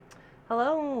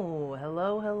Hello,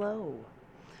 hello, hello.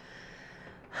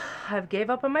 I've gave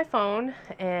up on my phone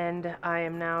and I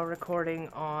am now recording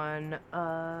on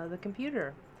the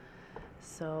computer.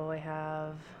 So I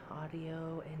have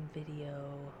audio and video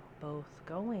both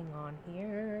going on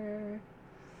here.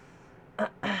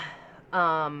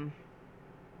 um,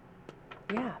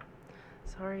 yeah.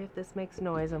 Sorry if this makes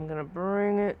noise. I'm gonna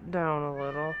bring it down a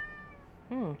little.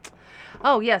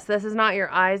 Oh, yes, this is not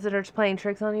your eyes that are playing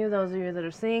tricks on you. Those of you that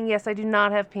are seeing, yes, I do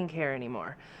not have pink hair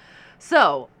anymore.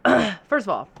 So, first of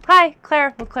all, hi,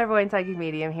 Claire with Clairvoyant Psychic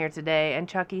Medium here today, and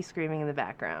Chucky screaming in the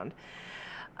background.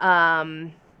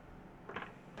 Um,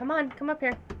 come on, come up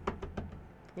here.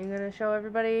 You're gonna show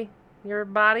everybody your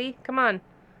body? Come on,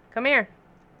 come here.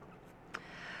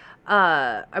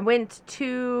 I went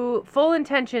to Full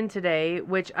Intention today,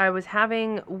 which I was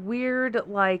having weird,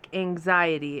 like,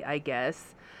 anxiety, I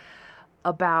guess,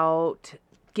 about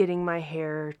getting my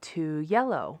hair to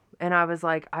yellow. And I was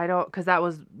like, I don't, because that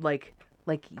was like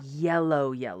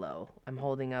yellow. I'm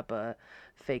holding up a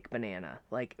fake banana,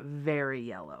 like very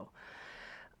yellow.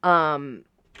 Um,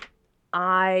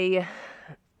 I,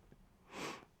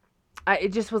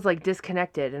 it just was like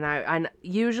disconnected, and I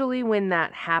usually when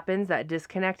that happens, that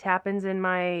disconnect happens in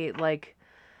my like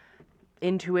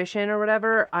intuition or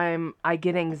whatever, I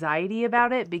get anxiety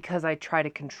about it because I try to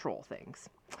control things.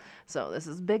 So this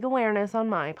is big awareness on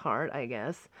my part, I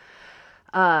guess.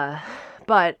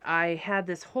 But I had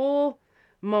this whole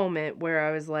moment where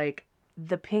I was like,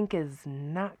 the pink is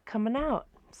not coming out.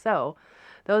 So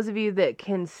those of you that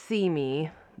can see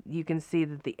me, you can see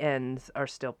that the ends are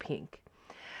still pink.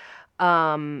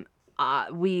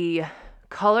 We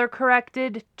color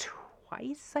corrected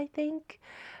twice, I think.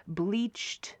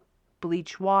 Bleached,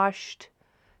 bleach washed,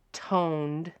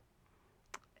 toned,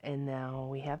 and now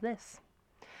we have this.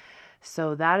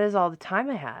 So that is all the time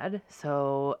I had.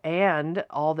 So, and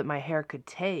all that my hair could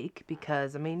take,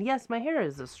 because, I mean, yes, my hair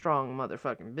is a strong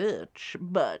motherfucking bitch,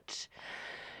 but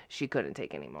she couldn't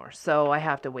take anymore. So I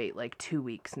have to wait like 2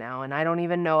 weeks now. And I don't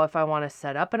even know if I want to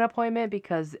set up an appointment,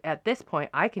 because at this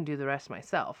point I can do the rest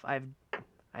myself. I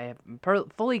am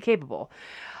fully capable.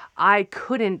 I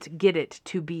couldn't get it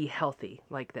to be healthy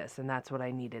like this. And that's what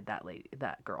I needed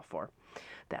that girl for.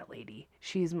 That lady.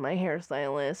 She's my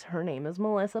hairstylist. Her name is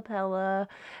Melissa Pella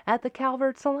at the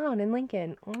Calvert Salon in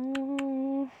Lincoln.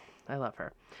 I love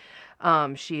her.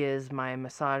 She is my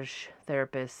massage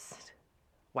therapist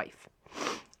wife.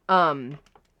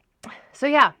 So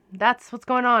yeah, that's what's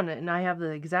going on. And I have the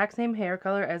exact same hair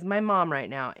color as my mom right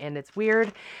now. And it's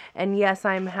weird. And yes,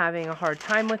 I'm having a hard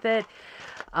time with it.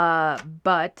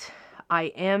 But I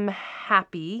am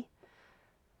happy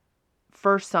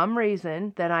for some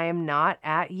reason that I am not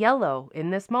at yellow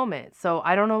in this moment. So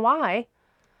I don't know why,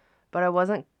 but I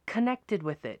wasn't connected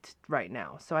with it right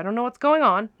now. So I don't know what's going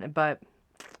on, but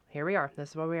here we are.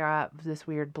 This is where we are at, this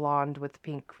weird blonde with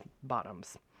pink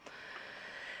bottoms.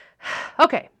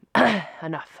 Okay,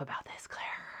 enough about this,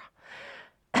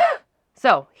 Claire.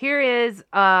 So here is,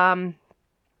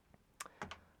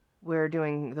 we're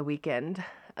doing the weekend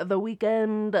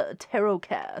tarot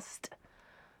cast.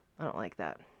 I don't like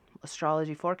that.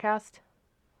 Astrology forecast.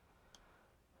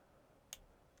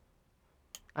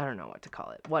 I don't know what to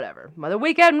call it. Whatever. The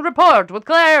weekend report with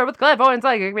Claire, with Clairvoyant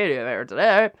Psychic Medium here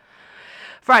today.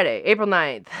 Friday, April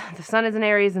 9th. The sun is in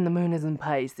Aries and the moon is in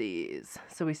Pisces.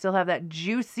 So we still have that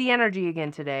juicy energy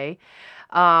again today.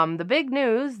 The big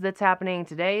news that's happening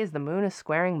today is the moon is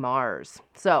squaring Mars.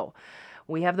 So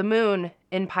we have the moon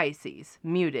in Pisces,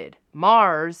 muted.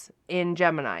 Mars in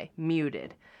Gemini,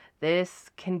 muted. This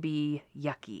can be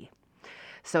yucky.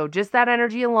 So just that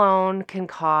energy alone can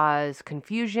cause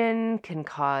confusion, can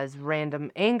cause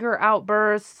random anger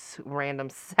outbursts,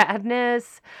 random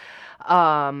sadness,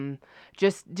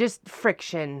 just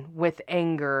friction with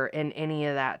anger and any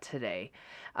of that today.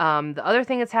 The other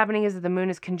thing that's happening is that the moon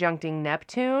is conjuncting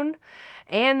Neptune,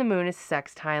 and the moon is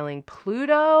sextiling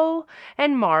Pluto,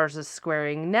 and Mars is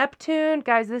squaring Neptune.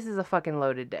 Guys, this is a fucking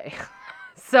loaded day.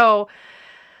 So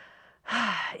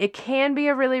it can be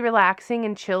a really relaxing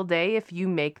and chill day if you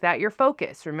make that your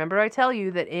focus. Remember, I tell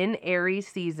you that in Aries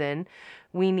season,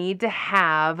 we need to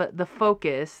have the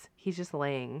focus. He's just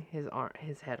laying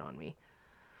his head on me.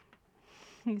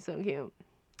 He's so cute.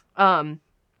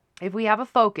 If we have a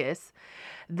focus,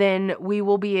 then we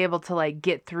will be able to like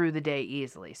get through the day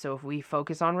easily. So if we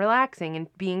focus on relaxing and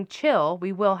being chill,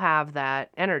 we will have that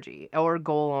energy. Or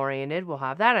goal oriented, we'll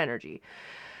have that energy.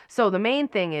 So the main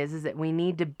thing is that we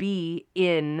need to be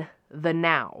in the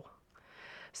now.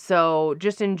 So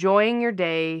just enjoying your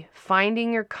day,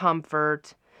 finding your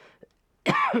comfort,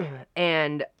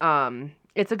 and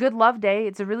It's a good love day.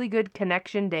 It's a really good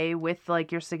connection day with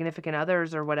like your significant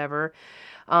others or whatever.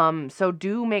 So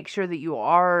do make sure that you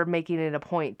are making it a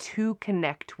point to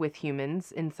connect with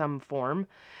humans in some form.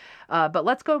 But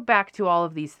let's go back to all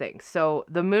of these things. So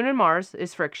the moon and Mars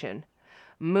is friction.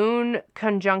 Moon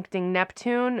conjuncting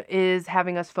Neptune is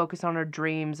having us focus on our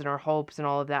dreams and our hopes and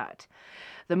all of that.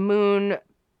 The moon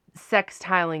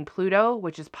sextiling Pluto,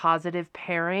 which is positive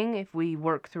pairing. If we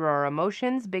work through our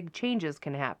emotions, big changes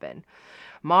can happen.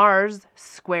 Mars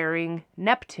squaring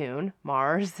Neptune.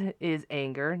 Mars is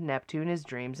anger, Neptune is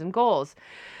dreams and goals.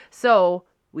 So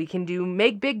we can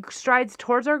make big strides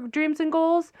towards our dreams and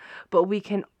goals, but we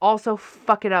can also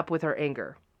fuck it up with our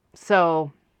anger.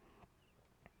 So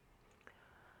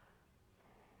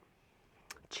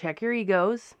check your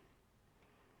egos.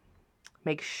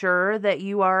 Make sure that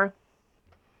you are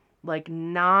like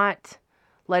not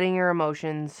letting your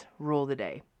emotions rule the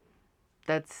day.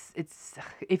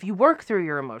 If you work through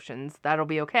your emotions, that'll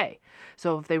be okay.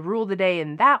 So if they rule the day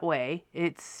in that way,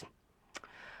 it's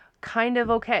kind of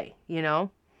okay, you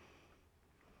know?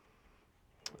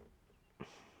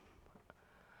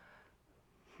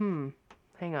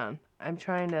 Hang on. I'm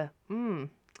trying to,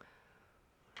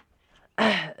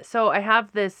 So I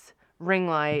have this ring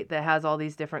light that has all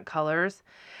these different colors.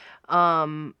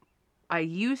 I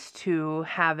used to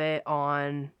have it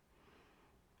on,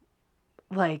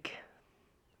 like,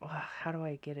 how do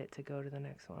I get it to go to the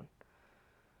next one?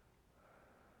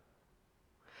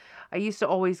 I used to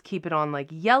always keep it on like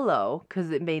yellow because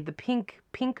it made the pink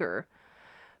pinker.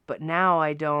 But now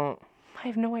I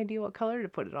have no idea what color to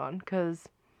put it on because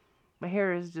my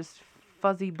hair is just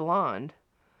fuzzy blonde.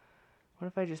 What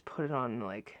if I just put it on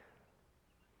like,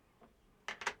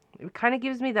 it kind of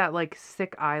gives me that like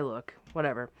sick eye look,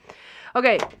 whatever.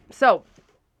 Okay, so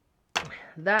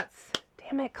that's,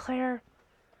 damn it, Claire.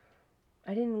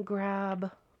 I didn't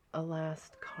grab a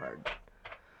last card.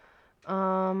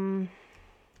 Hang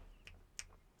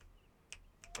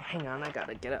on, I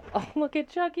gotta get up. Oh, look at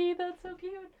Chucky. That's so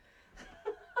cute.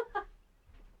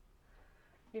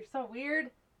 You're so weird.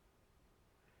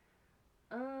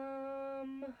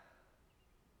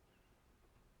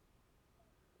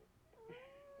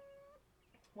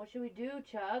 What should we do,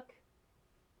 Chuck?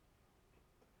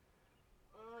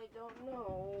 I don't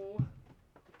know.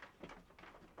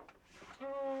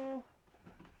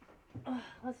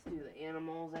 Let's do the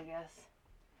animals, I guess.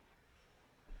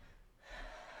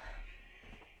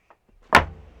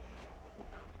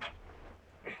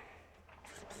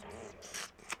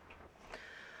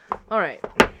 All right.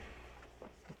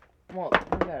 Well,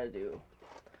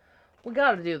 we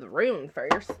gotta do the rune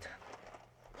first.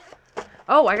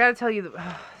 Oh, I gotta tell you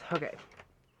okay.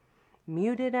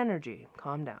 Muted energy.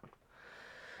 Calm down.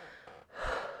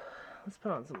 Let's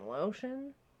put on some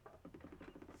lotion.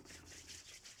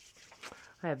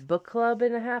 I have book club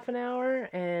in a half an hour,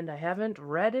 and I haven't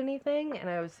read anything, and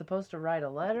I was supposed to write a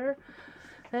letter,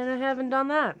 and I haven't done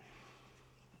that.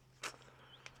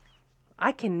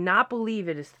 I cannot believe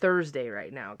it is Thursday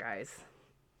right now, guys.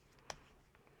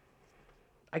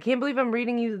 I can't believe I'm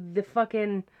reading you the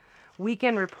fucking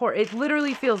weekend report. It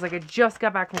literally feels like I just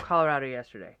got back from Colorado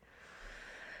yesterday.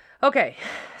 Okay,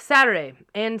 Saturday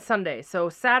and Sunday. So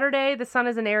Saturday, the sun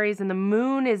is in Aries and the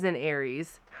moon is in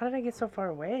Aries. How did I get so far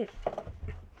away?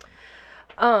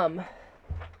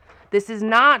 This is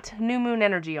not new moon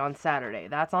energy on Saturday.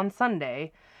 That's on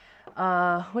Sunday.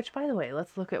 Which, by the way,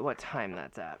 let's look at what time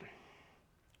that's at.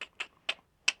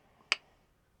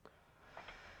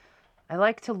 I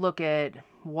like to look at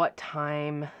what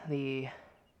time well,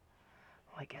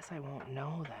 I guess I won't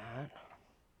know that.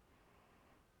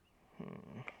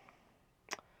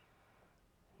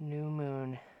 New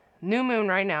moon. New moon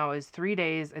right now is 3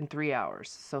 days and 3 hours.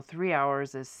 So 3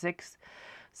 hours is 6,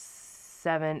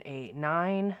 7, 8,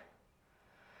 9.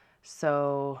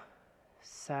 So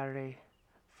Saturday,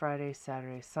 Friday,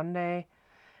 Saturday, Sunday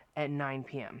at 9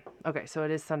 p.m. Okay, so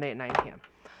it is Sunday at 9 p.m.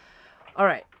 All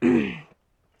right.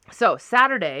 So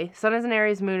Saturday, sun is in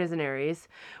Aries, moon is in Aries.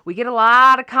 We get a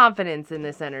lot of confidence in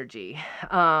this energy.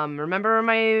 Remember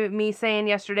me saying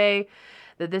yesterday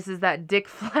that this is that dick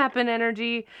flapping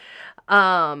energy?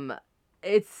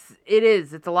 It's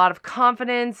a lot of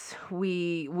confidence.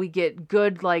 We get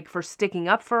good, like, for sticking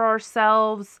up for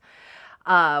ourselves.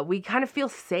 We kind of feel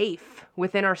safe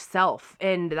within ourselves,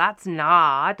 and that's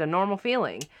not a normal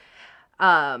feeling.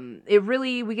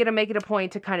 We get to make it a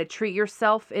point to kind of treat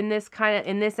yourself in this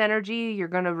energy. You're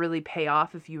going to really pay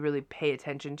off if you really pay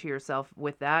attention to yourself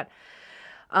with that.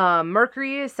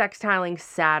 Mercury is sextiling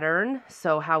Saturn,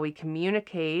 so how we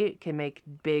communicate can make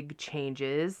big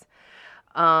changes.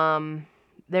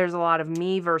 There's a lot of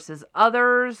me versus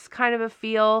others kind of a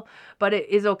feel, but it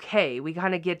is okay. We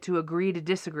kind of get to agree to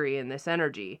disagree in this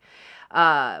energy,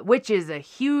 which is a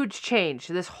huge change.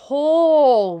 This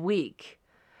whole week,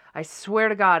 I swear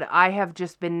to God, I have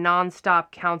just been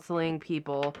nonstop counseling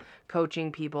people,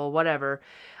 coaching people, whatever,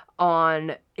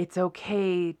 on it's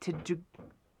okay to do.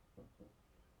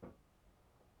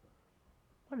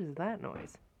 What is that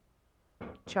noise?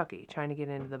 Chucky trying to get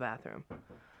into the bathroom.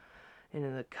 Into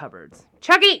the cupboards.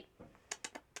 Chucky!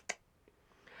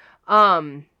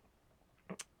 I've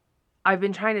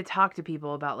been trying to talk to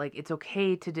people about, like, it's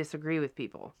okay to disagree with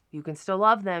people. You can still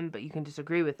love them, but you can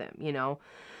disagree with them, you know?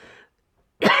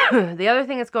 The other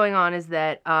thing that's going on is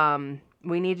that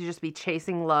we need to just be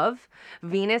chasing love.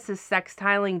 Venus is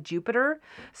sextiling Jupiter,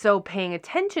 so paying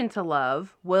attention to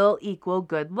love will equal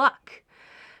good luck.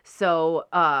 So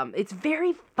it's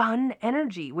very fun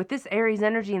energy. With this Aries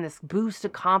energy and this boost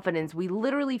of confidence, we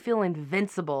literally feel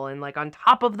invincible and like on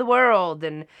top of the world,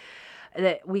 and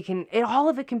that we can, all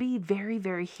of it can be very,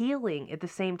 very healing at the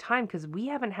same time, because we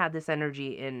haven't had this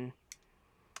energy in,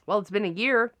 well, it's been a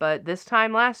year, but this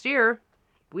time last year,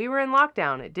 we were in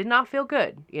lockdown. It did not feel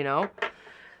good, you know?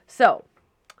 So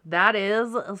that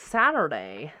is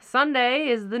Saturday. Sunday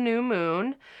is the new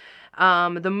moon.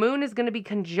 The moon is going to be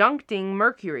conjuncting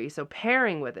Mercury, so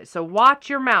pairing with it. So watch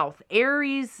your mouth.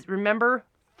 Aries, remember,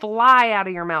 fly out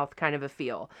of your mouth kind of a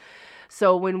feel.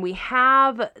 So when we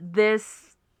have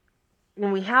this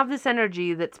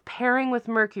energy that's pairing with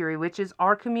Mercury, which is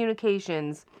our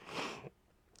communications,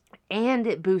 and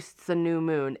it boosts the new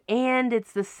moon, and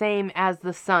it's the same as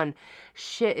the sun,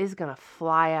 shit is going to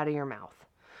fly out of your mouth.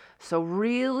 So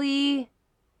really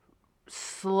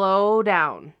slow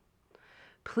down.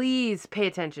 Please pay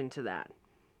attention to that,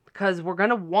 because we're going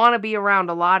to want to be around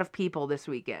a lot of people this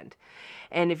weekend.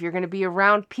 And if you're going to be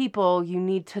around people, you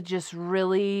need to just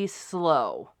really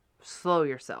slow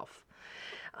yourself.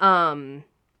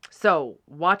 So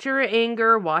watch your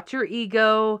anger, watch your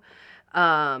ego.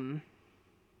 It's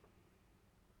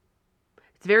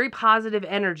very positive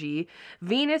energy.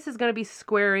 Venus is going to be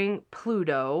squaring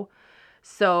Pluto.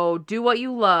 So do what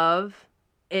you love.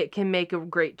 It can make a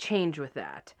great change with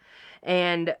that.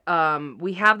 And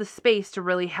we have the space to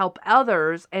really help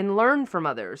others and learn from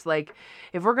others. Like,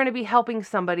 if we're going to be helping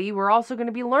somebody, we're also going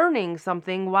to be learning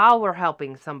something while we're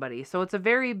helping somebody. So it's a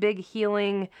very big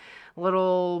healing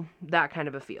little, that kind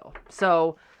of a feel.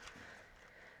 So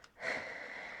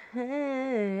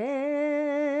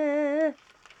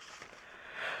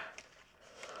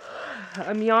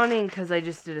I'm yawning because I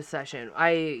just did a session.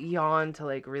 I yawn to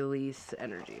like release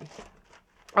energy.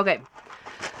 Okay.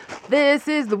 This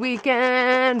is the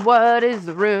weekend. What is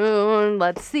the rune?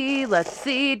 Let's see.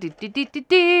 Deep, deep, deep, deep,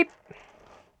 deep.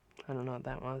 I don't know what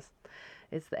that was.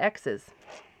 It's the X's.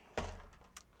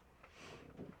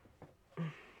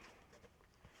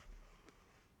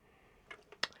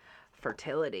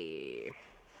 Fertility.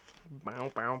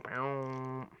 Bow, bow,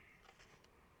 bow.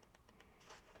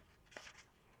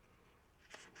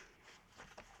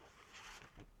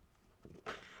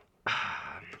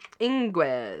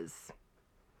 Inguez.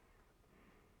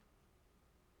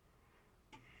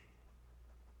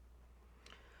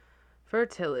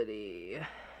 Fertility.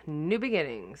 New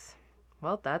beginnings.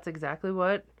 Well, that's exactly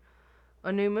what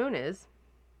a new moon is.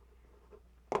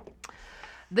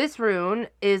 This rune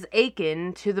is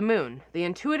akin to the moon, the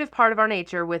intuitive part of our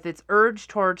nature with its urge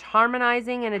towards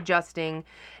harmonizing and adjusting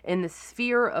in the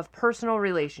sphere of personal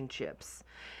relationships.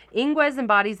 Inguez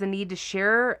embodies the need to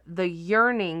share, the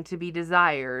yearning to be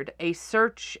desired, a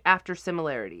search after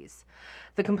similarities.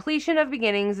 The completion of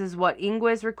beginnings is what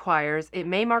Inguez requires. It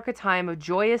may mark a time of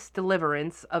joyous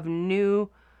deliverance of a new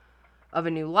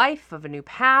life, of a new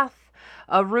path,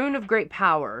 a rune of great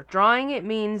power. Drawing it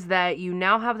means that you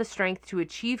now have the strength to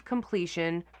achieve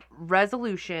completion,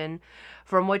 resolution,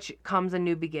 from which comes a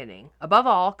new beginning. Above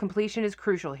all, completion is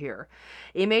crucial here.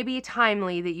 It may be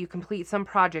timely that you complete some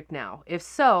project now. If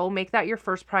so, make that your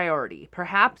first priority.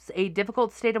 Perhaps a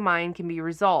difficult state of mind can be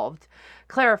resolved,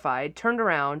 clarified, turned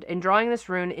around, and drawing this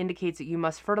rune indicates that you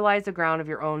must fertilize the ground of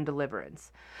your own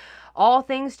deliverance. All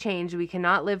things change. We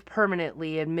cannot live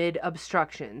permanently amid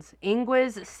obstructions.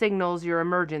 Inguez signals your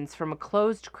emergence from a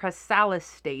closed chrysalis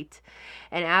state,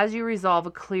 and as you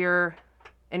resolve clear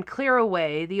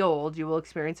away the old, you will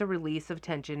experience a release of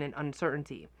tension and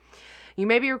uncertainty. You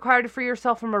may be required to free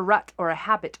yourself from a rut or a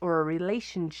habit or a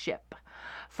relationship,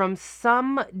 from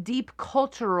some deep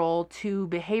cultural to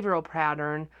behavioral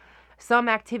pattern, some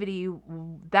activity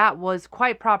that was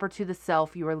quite proper to the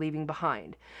self you are leaving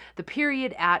behind. The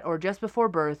period at or just before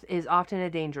birth is often a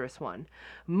dangerous one.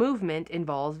 Movement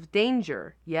involves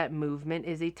danger, yet movement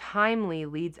is a timely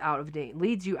leads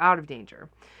you out of danger.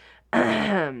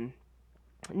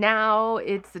 Now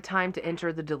it's the time to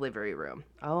enter the delivery room.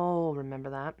 Oh,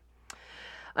 remember that.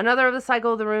 Another of the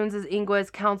cycle of the runes is Ingwa's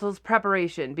counsel's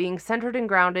preparation, being centered and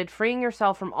grounded, freeing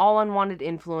yourself from all unwanted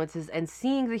influences, and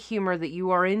seeing the humor that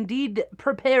you are indeed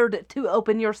prepared to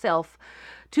open yourself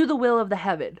to the will of the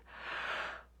heaven.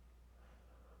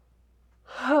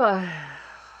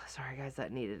 Sorry, guys,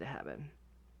 that needed to happen.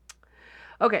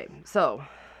 Okay, so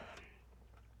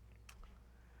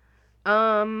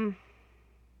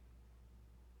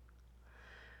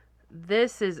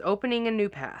this is opening a new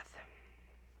path.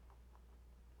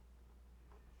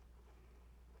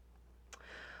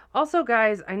 Also,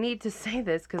 guys, I need to say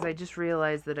this because I just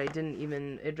realized that I didn't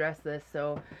even address this.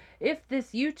 So, if this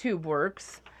YouTube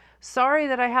works, sorry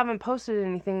that I haven't posted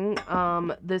anything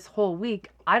this whole week.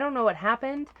 I don't know what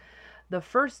happened. The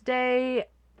first day,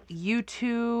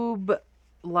 YouTube,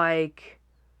 like,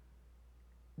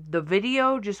 the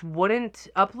video just wouldn't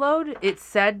upload. It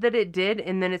said that it did,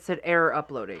 and then it said error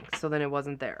uploading. So then it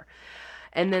wasn't there.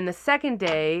 And then the second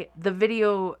day, the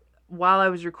video, while I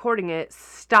was recording it,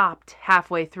 stopped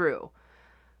halfway through.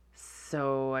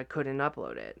 So I couldn't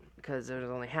upload it because there was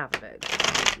only half of it.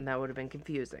 And that would have been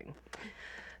confusing.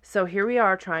 So here we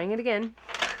are trying it again.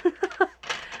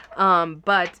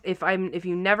 But if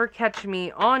you never catch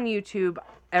me on YouTube,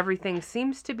 everything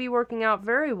seems to be working out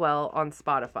very well on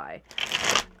Spotify.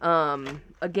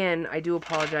 Again, I do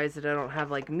apologize that I don't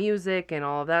have like music and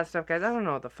all of that stuff, guys. I don't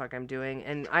know what the fuck I'm doing,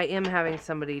 and I am having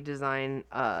somebody design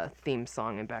a theme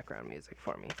song and background music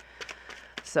for me.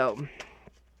 So,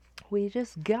 we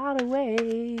just gotta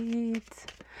wait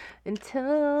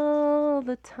until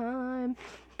the time.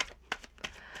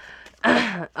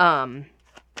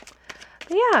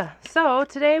 Yeah, so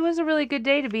today was a really good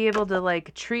day to be able to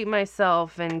like treat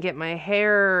myself and get my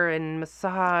hair and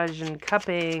massage and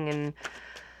cupping and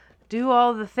do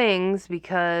all the things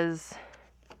because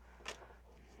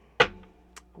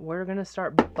we're gonna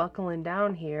start buckling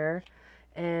down here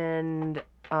and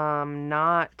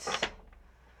not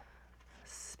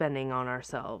spending on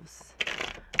ourselves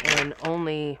and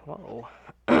only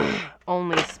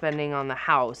only spending on the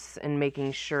house and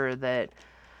making sure that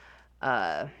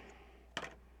the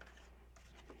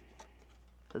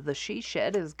she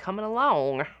shed is coming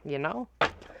along, you know.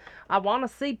 I want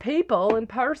to see people in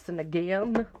person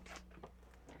again.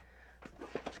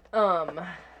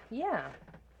 Yeah.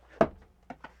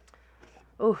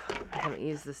 Oh, I haven't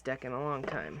used this deck in a long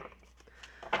time.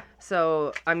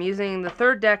 So, I'm using the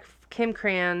third deck, Kim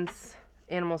Cran's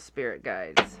Animal Spirit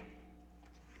Guides.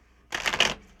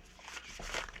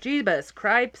 Jeebus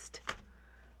Christ.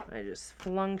 I just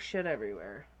flung shit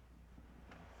everywhere.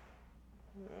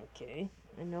 Okay.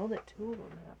 I know that two of them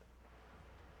have.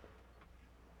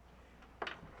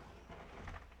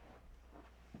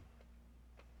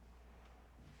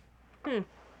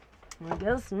 I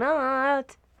guess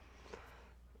not.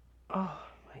 Oh,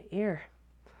 my ear.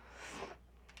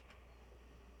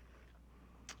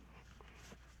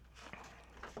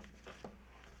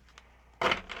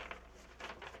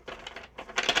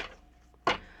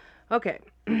 Okay.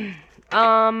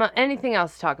 Anything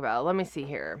else to talk about? Let me see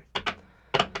here.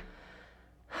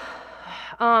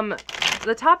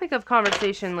 The topic of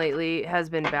conversation lately has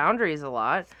been boundaries a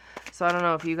lot. So I don't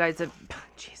know if you guys have...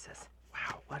 Jesus.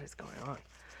 Wow, what is going on?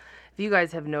 If you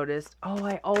guys have noticed... Oh,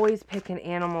 I always pick an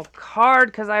animal card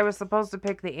because I was supposed to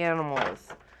pick the animals.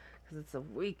 Because it's a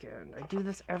weekend. I do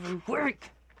this every week.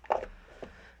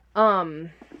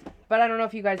 But I don't know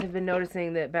if you guys have been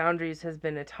noticing that boundaries has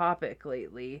been a topic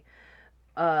lately.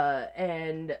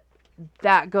 And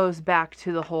that goes back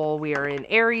to the whole we are in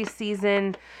Aries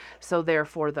season. So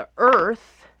therefore the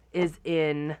earth is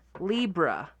in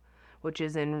Libra, which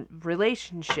is in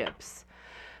relationships.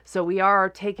 So we are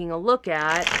taking a look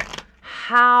at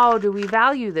how do we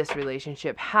value this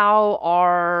relationship?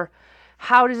 How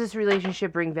does this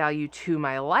relationship bring value to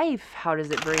my life? How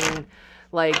does it bring,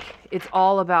 like, it's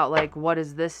all about like, what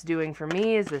is this doing for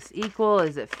me? Is this equal?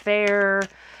 Is it fair?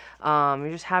 You're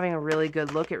just having a really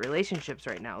good look at relationships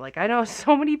right now. Like, I know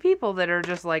so many people that are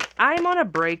just like, I'm on a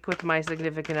break with my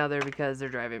significant other because they're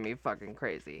driving me fucking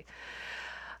crazy.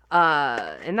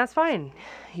 And that's fine.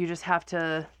 You just have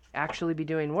to actually be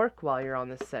doing work while you're on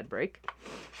this said break.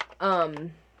 So,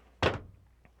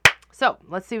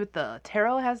 let's see what the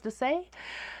tarot has to say.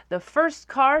 The first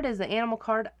card is the animal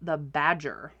card, the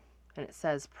Badger. And it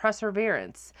says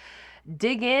perseverance.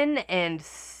 Dig in and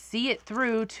see it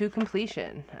through to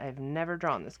completion. I've never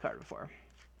drawn this card before.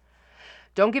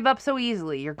 Don't give up so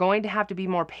easily. You're going to have to be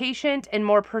more patient and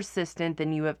more persistent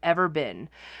than you have ever been.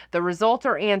 The result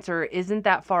or answer isn't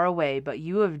that far away, but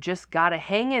you have just got to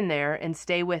hang in there and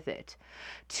stay with it.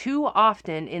 Too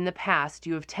often in the past,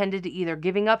 you have tended to either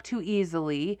giving up too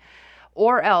easily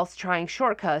or else trying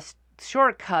shortcuts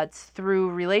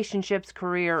through relationships,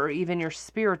 career, or even your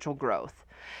spiritual growth.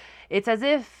 It's as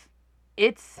if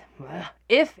it's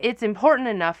important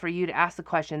enough for you to ask the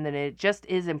question, then it just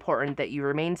is important that you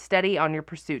remain steady on your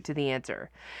pursuit to the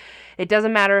answer. It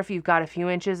doesn't matter if you've got a few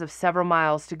inches of several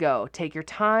miles to go. Take your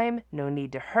time, no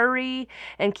need to hurry,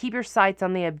 and keep your sights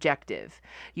on the objective.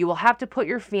 You will have to put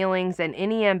your feelings and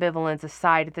any ambivalence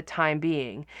aside at the time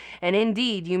being. And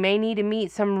indeed, you may need to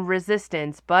meet some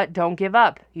resistance, but don't give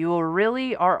up. You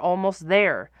really are almost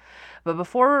there. But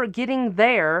before getting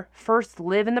there, first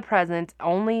live in the present,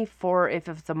 only for if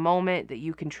it's a moment that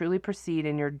you can truly proceed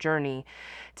in your journey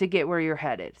to get where you're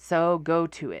headed. So go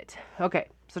to it. Okay,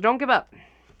 so don't give up.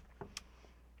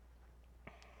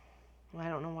 I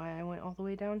don't know why I went all the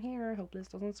way down here. I hope this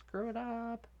doesn't screw it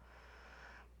up.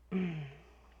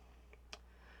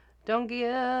 Don't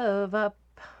give up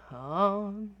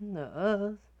on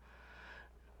us.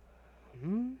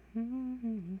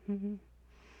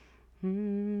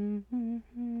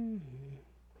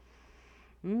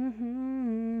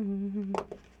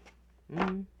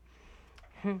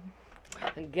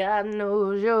 God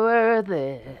knows you're worth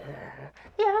it.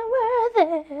 You're worth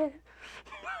it.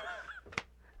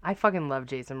 I fucking love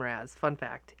Jason Mraz. Fun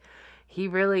fact. He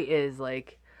really is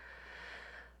like...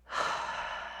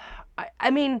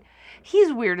 I mean,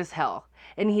 he's weird as hell.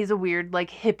 And he's a weird, like,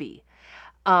 hippie.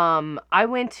 I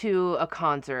went to a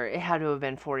concert. It had to have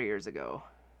been 4 years ago.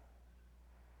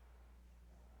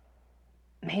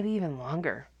 Maybe even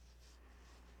longer.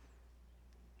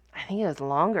 I think it was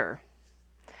longer.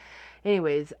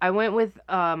 Anyways, I went with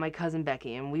my cousin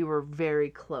Becky, and we were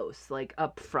very close, like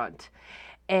up front.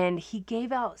 And he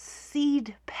gave out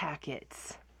seed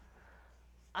packets.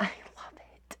 I love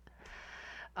it.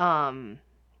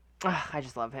 I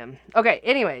just love him. Okay,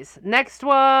 anyways, next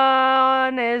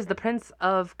one is the Prince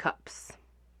of Cups.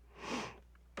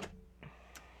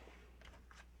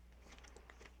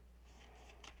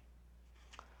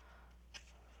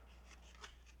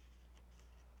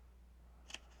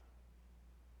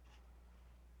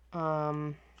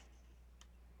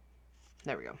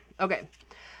 There we go. Okay.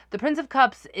 The Prince of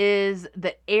Cups is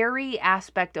the airy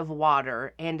aspect of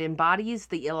water and embodies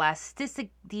the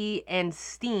elasticity and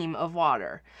steam of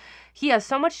water. He has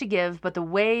so much to give, but the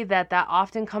way that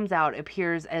often comes out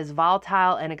appears as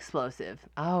volatile and explosive.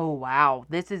 Oh, wow.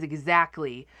 This is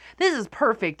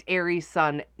perfect Aries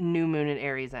Sun, New Moon, and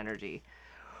Aries energy.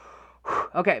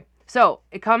 Okay. So,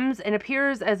 it comes and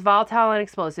appears as volatile and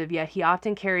explosive, yet he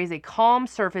often carries a calm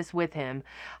surface with him,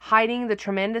 hiding the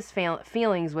tremendous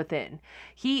feelings within.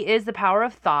 He is the power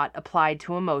of thought applied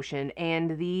to emotion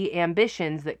and the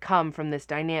ambitions that come from this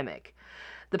dynamic.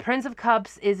 The Prince of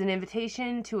Cups is an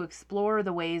invitation to explore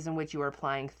the ways in which you are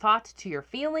applying thought to your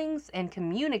feelings and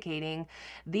communicating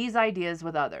these ideas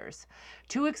with others.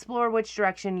 To explore which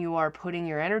direction you are putting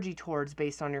your energy towards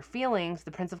based on your feelings,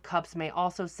 the Prince of Cups may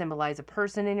also symbolize a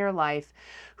person in your life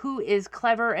who is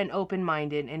clever and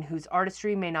open-minded and whose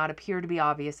artistry may not appear to be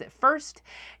obvious at first,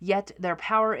 yet their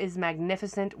power is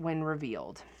magnificent when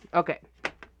revealed. Okay.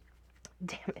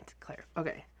 Damn it, Claire.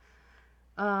 Okay.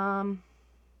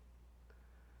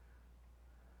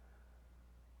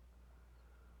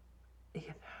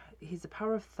 He's the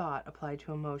power of thought applied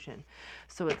to emotion.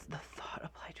 So it's the thought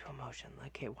applied to emotion.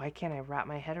 Okay, why can't I wrap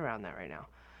my head around that right now?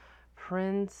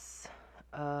 Prince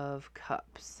of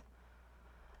Cups.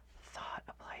 Thought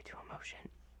applied to emotion.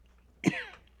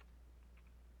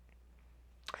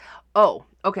 Oh,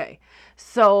 okay.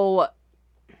 So,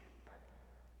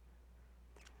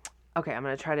 okay, I'm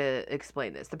going to try to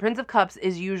explain this. The Prince of Cups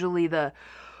is usually the,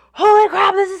 holy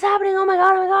crap, this is happening, oh my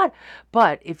god.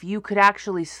 But if you could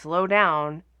actually slow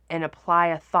down and apply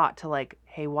a thought to like,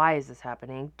 hey, why is this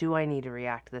happening? Do I need to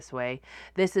react this way?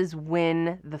 This is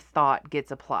when the thought gets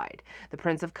applied. The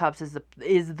Prince of Cups is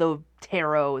the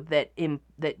tarot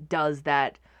that does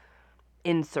that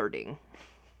inserting.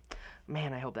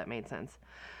 Man, I hope that made sense.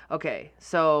 Okay,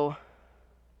 so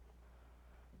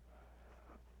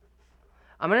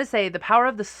I'm going to say the power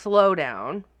of the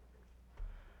slowdown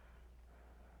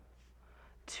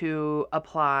to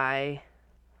apply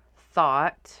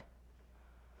thought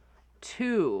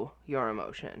to your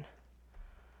emotion.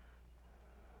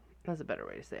 That's a better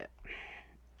way to say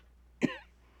it.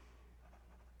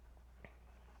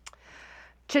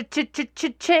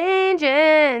 Change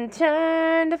and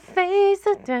turn to face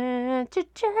the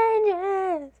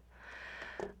changes.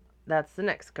 That's the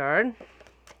next card.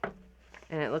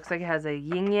 And it looks like it has a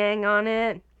yin yang on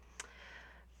it.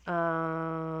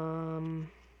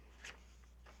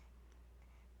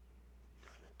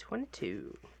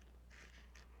 22.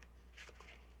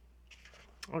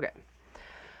 Okay.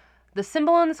 The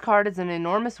symbol on this card is an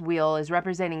enormous wheel, is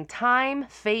representing time,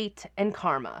 fate, and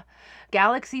karma.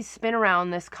 Galaxies spin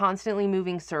around this constantly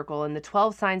moving circle, and the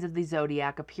 12 signs of the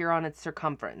zodiac appear on its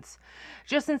circumference.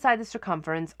 Just inside the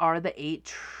circumference are the 8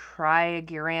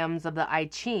 trigrams of the I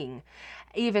Ching.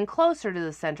 Even closer to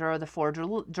the center are the 4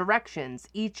 directions,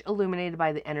 each illuminated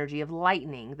by the energy of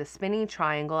lightning. The spinning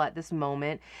triangle at this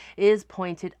moment is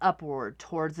pointed upward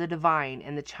towards the divine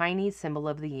and the Chinese symbol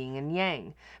of the yin and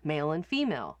yang, male and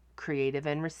female, creative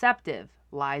and receptive,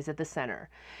 lies at the center.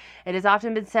 It has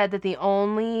often been said that the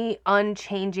only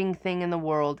unchanging thing in the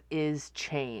world is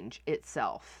change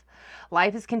itself.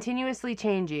 Life is continuously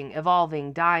changing,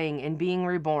 evolving, dying, and being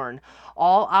reborn.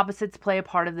 All opposites play a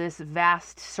part of this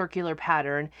vast circular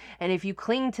pattern, and if you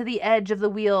cling to the edge of the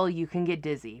wheel, you can get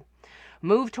dizzy.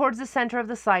 Move towards the center of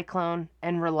the cyclone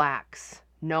and relax,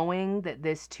 knowing that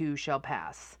this too shall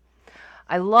pass.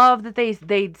 I love that they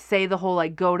say the whole,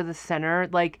 like, go to the center.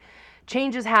 Like,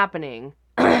 change is happening,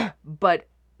 but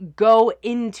go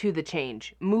into the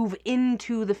change. Move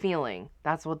into the feeling.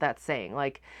 That's what that's saying.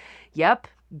 Like, yep,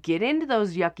 get into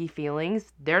those yucky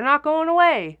feelings. They're not going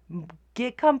away.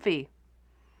 Get comfy.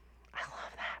 I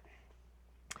love that.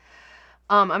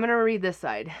 I'm going to read this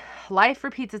side. Life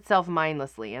repeats itself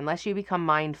mindlessly unless you become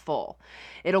mindful.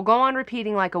 It'll go on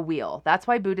repeating like a wheel. That's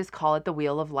why Buddhists call it the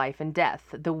wheel of life and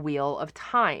death, the wheel of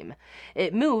time.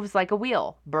 It moves like a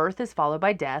wheel. Birth is followed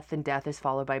by death, and death is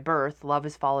followed by birth. Love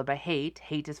is followed by hate.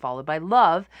 Hate is followed by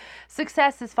love.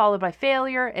 Success is followed by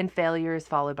failure, and failure is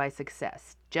followed by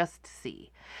success. Just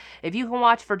see. If you can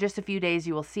watch for just a few days,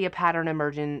 you will see a pattern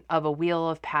emerging of a wheel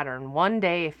of pattern. One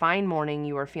day, a fine morning,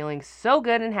 you are feeling so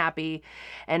good and happy,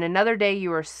 and another day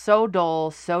you are so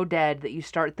dull, so dead that you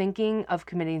start thinking of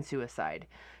committing suicide.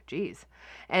 Jeez.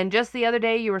 And just the other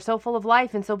day, you were so full of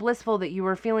life and so blissful that you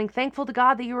were feeling thankful to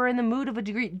God that you were in the mood of a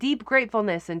deep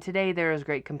gratefulness, and today there is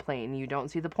great complaint. You don't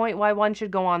see the point why one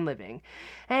should go on living.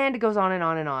 And it goes on and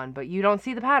on and on, but you don't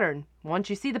see the pattern. Once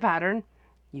you see the pattern,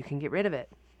 you can get rid of it.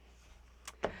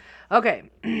 Okay.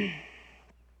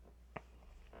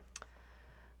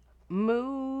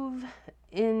 Move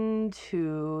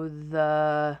into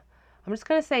the, I'm just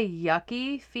going to say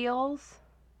yucky feels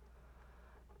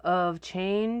of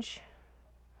change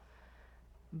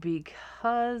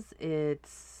because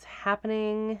it's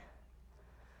happening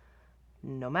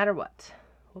no matter what.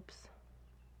 Whoops.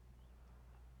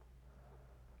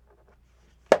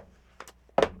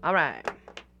 All right.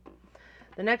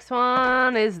 The next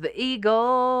one is the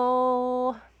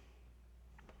eagle.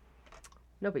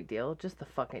 No big deal, just the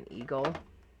fucking eagle.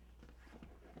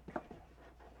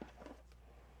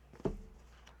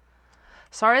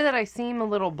 Sorry that I seem a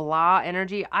little blah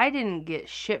energy. I didn't get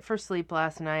shit for sleep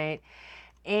last night,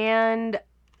 and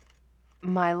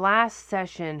my last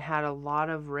session had a lot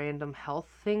of random health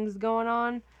things going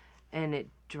on, and it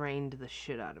drained the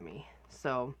shit out of me.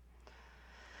 So,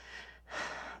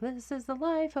 this is the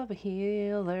life of a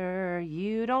healer.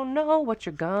 You don't know what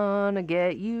you're gonna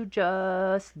get. You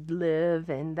just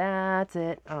live, and that's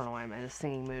it. I don't know why I'm in a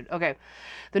singing mood. Okay.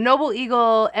 The noble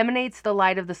eagle emanates the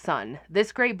light of the sun.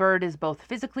 This great bird is both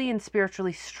physically and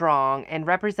spiritually strong and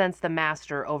represents the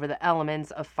master over the elements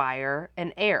of fire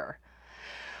and air.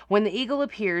 When the eagle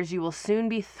appears, you will soon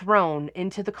be thrown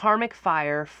into the karmic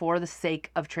fire for the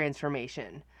sake of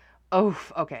transformation.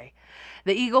 Oof, okay.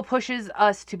 The eagle pushes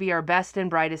us to be our best and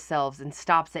brightest selves and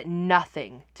stops at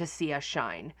nothing to see us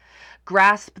shine.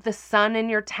 Grasp the sun in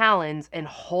your talons and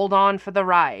hold on for the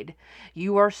ride.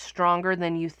 You are stronger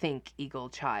than you think, eagle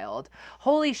child.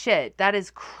 Holy shit, that is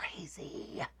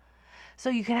crazy. So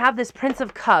you can have this Prince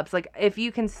of Cups. Like, if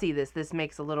you can see this, this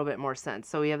makes a little bit more sense.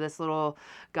 So we have this little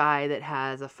guy that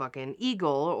has a fucking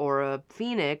eagle or a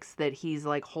phoenix that he's,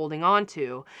 like, holding on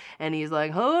to. And he's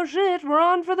like, oh, shit, we're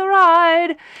on for the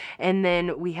ride. And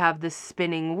then we have this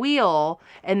spinning wheel.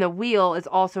 And the wheel is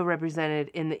also represented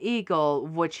in the eagle,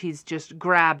 which he's just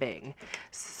grabbing.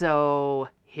 So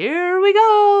here we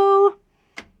go.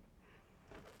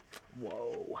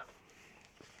 Whoa.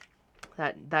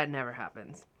 That never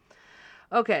happens.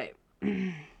 Okay.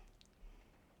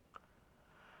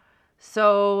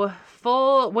 So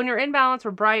when you're in balance,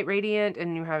 we're bright, radiant,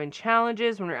 and you're having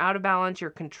challenges. When you're out of balance, you're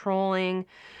controlling.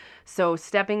 So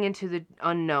stepping into the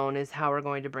unknown is how we're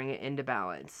going to bring it into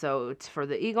balance. So for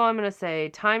the eagle, I'm going to say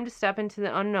time to step into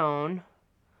the unknown.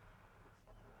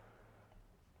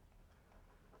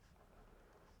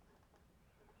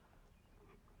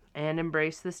 and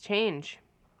embrace this change.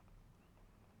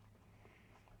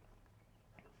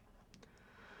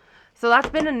 So that's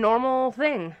been a normal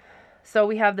thing. So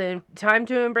we have the time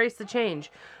to embrace the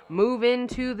change. Move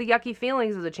into the yucky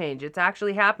feelings of the change. It's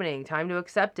actually happening. Time to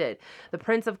accept it. The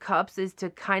Prince of Cups is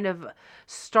to kind of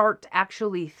start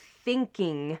actually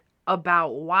thinking about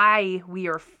why we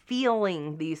are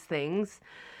feeling these things.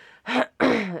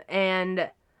 And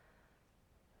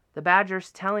the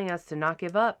Badger's telling us to not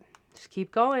give up. Just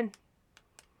keep going.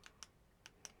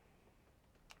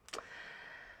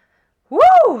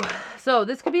 Woo! So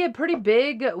this could be a pretty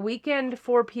big weekend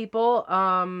for people.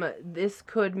 This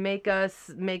could make us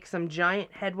make some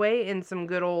giant headway in some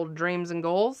good old dreams and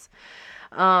goals.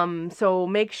 So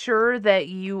make sure that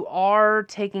you are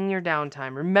taking your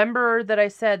downtime. Remember that I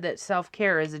said that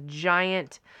self-care is a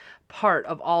giant part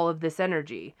of all of this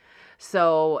energy.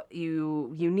 So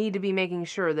you need to be making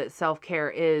sure that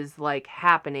self-care is like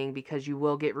happening, because you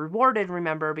will get rewarded,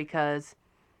 remember, because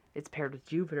it's paired with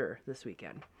Jupiter this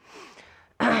weekend.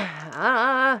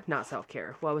 Not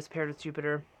self-care. What was paired with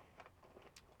Jupiter?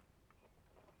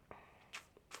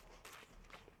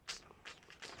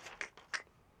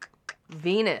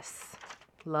 Venus.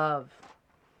 Love.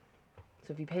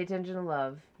 So if you pay attention to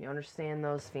love, you understand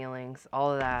those feelings,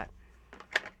 all of that.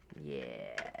 Yeah.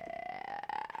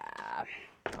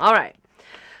 All right.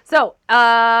 So,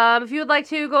 if you would like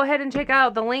to, go ahead and check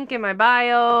out the link in my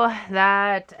bio.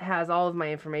 That has all of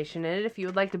my information in it. If you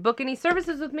would like to book any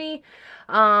services with me,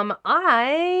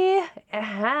 I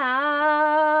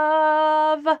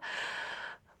have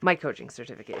my coaching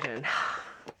certification.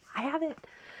 I have it.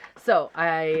 So,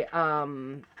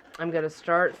 I'm going to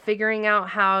start figuring out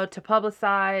how to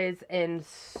publicize and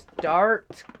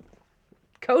start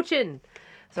coaching.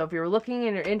 So if you're looking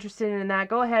and you're interested in that,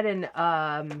 go ahead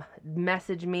and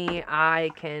message me. I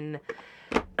can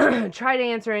try to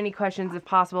answer any questions if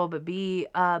possible, but be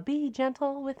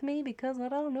gentle with me, because I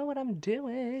don't know what I'm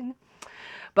doing.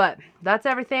 But that's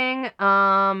everything.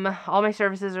 All my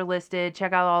services are listed.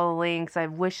 Check out all the links. I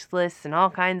have wish lists and all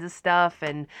kinds of stuff,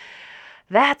 and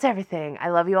that's everything. I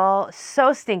love you all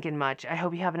so stinking much. I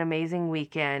hope you have an amazing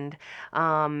weekend.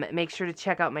 Make sure to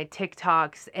check out my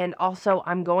TikToks. And also,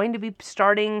 I'm going to be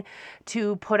starting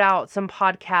to put out some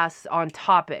podcasts on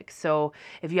topics. So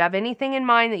if you have anything in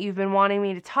mind that you've been wanting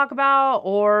me to talk about,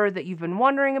 or that you've been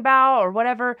wondering about, or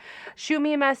whatever, shoot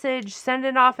me a message, send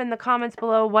it off in the comments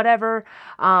below, whatever.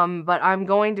 But I'm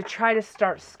going to try to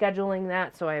start scheduling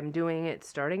that. So I am doing it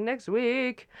starting next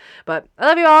week. But I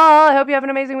love you all. I hope you have an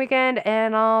amazing weekend, and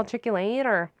I'll check you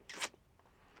later.